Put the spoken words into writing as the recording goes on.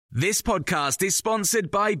This podcast is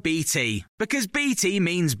sponsored by BT, because BT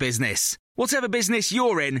means business. Whatever business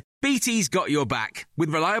you're in, BT's got your back, with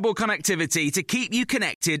reliable connectivity to keep you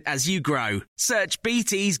connected as you grow. Search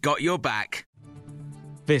BT's got your back.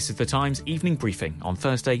 This is the Times evening briefing on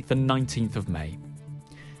Thursday, the 19th of May.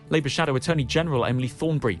 Labour Shadow Attorney General Emily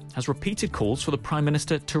Thornberry has repeated calls for the Prime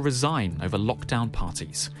Minister to resign over lockdown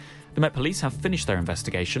parties. The Met Police have finished their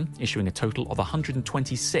investigation, issuing a total of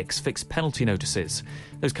 126 fixed penalty notices.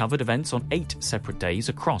 Those covered events on 8 separate days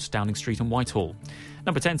across Downing Street and Whitehall.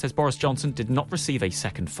 Number 10 says Boris Johnson did not receive a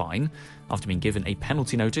second fine after being given a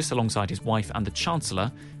penalty notice alongside his wife and the Chancellor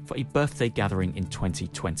for a birthday gathering in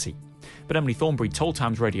 2020. But Emily Thornberry told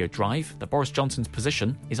Times Radio Drive that Boris Johnson's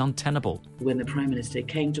position is untenable. When the Prime Minister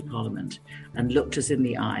came to Parliament and looked us in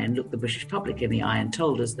the eye and looked the British public in the eye and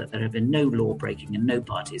told us that there had been no law breaking and no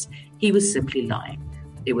parties, he was simply lying.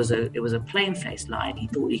 It was a plain-faced lie, and he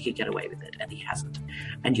thought he could get away with it, and he hasn't.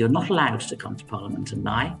 And you're not allowed to come to Parliament and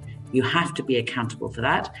lie. You have to be accountable for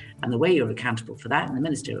that. And the way you're accountable for that in the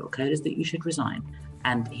ministerial code is that you should resign.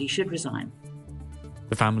 And he should resign.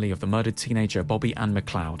 The family of the murdered teenager Bobby Ann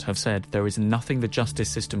McLeod have said there is nothing the justice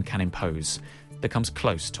system can impose that comes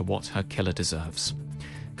close to what her killer deserves.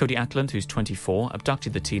 Cody Ackland, who's 24,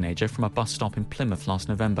 abducted the teenager from a bus stop in Plymouth last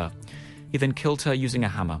November. He then killed her using a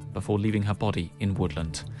hammer before leaving her body in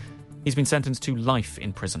Woodland. He's been sentenced to life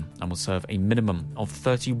in prison and will serve a minimum of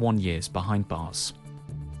 31 years behind bars.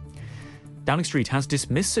 Downing Street has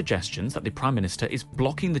dismissed suggestions that the Prime Minister is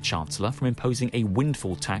blocking the Chancellor from imposing a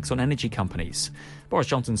windfall tax on energy companies. Boris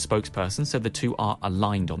Johnson's spokesperson said the two are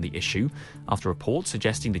aligned on the issue, after reports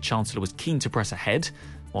suggesting the Chancellor was keen to press ahead,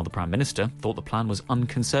 while the Prime Minister thought the plan was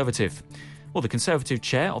unconservative. Well, the Conservative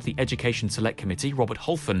chair of the Education Select Committee, Robert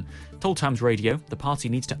Holfen, told Times Radio the party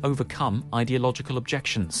needs to overcome ideological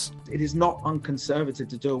objections. It is not unconservative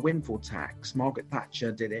to do a windfall tax. Margaret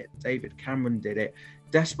Thatcher did it. David Cameron did it.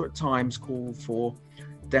 Desperate times call for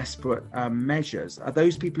desperate measures.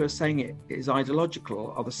 Those people who are saying it is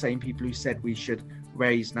ideological are the same people who said we should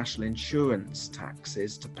raise national insurance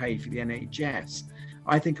taxes to pay for the NHS.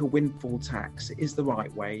 I think a windfall tax is the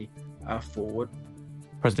right way forward.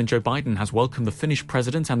 President Joe Biden has welcomed the Finnish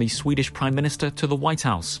president and the Swedish Prime Minister to the White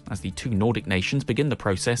House as the two Nordic nations begin the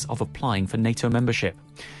process of applying for NATO membership.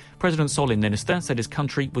 President Sauli Niinistö said his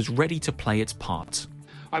country was ready to play its part.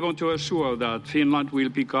 I want to assure that Finland will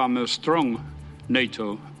become a strong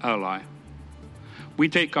NATO ally. We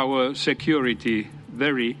take our security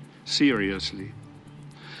very seriously.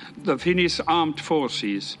 The Finnish armed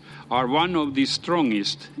forces are one of the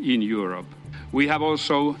strongest in Europe. We have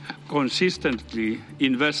also consistently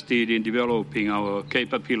invested in developing our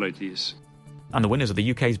capabilities. And the winners of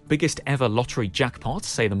the UK's biggest ever lottery jackpot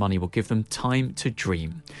say the money will give them time to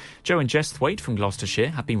dream. Joe and Jess Thwaite from Gloucestershire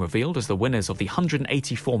have been revealed as the winners of the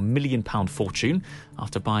 £184 million fortune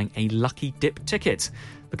after buying a lucky dip ticket.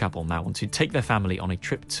 The couple now want to take their family on a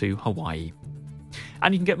trip to Hawaii.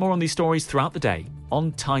 And you can get more on these stories throughout the day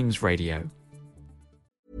on Times Radio.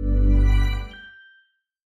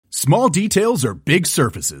 Small details are big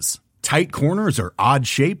surfaces. Tight corners are odd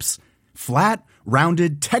shapes. Flat,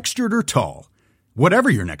 rounded, textured, or tall. Whatever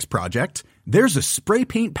your next project, there's a spray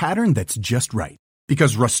paint pattern that's just right.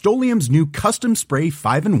 Because Rust-Oleum's new Custom Spray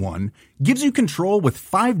 5-in-1 gives you control with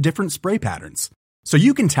 5 different spray patterns. So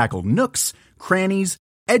you can tackle nooks, crannies,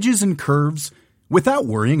 edges, and curves without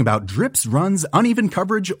worrying about drips, runs, uneven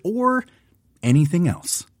coverage, or anything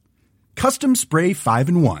else. Custom Spray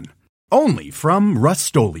 5-in-1. Only from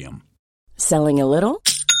Rust-Oleum. Selling a little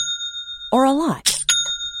or a lot?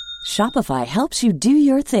 Shopify helps you do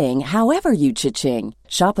your thing however you cha-ching.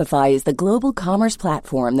 Shopify is the global commerce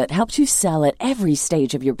platform that helps you sell at every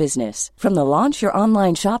stage of your business. From the launch your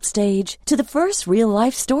online shop stage to the first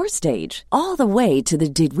real-life store stage, all the way to the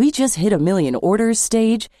did we just hit a million orders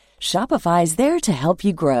stage. Shopify is there to help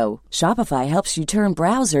you grow. Shopify helps you turn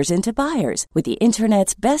browsers into buyers with the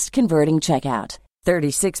internet's best converting checkout.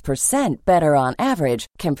 36% better on average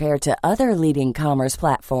compared to other leading commerce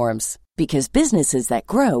platforms. Because businesses that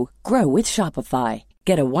grow, grow with Shopify.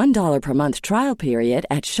 Get a $1 per month trial period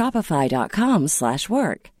at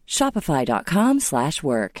shopify.com/work.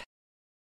 Shopify.com/work.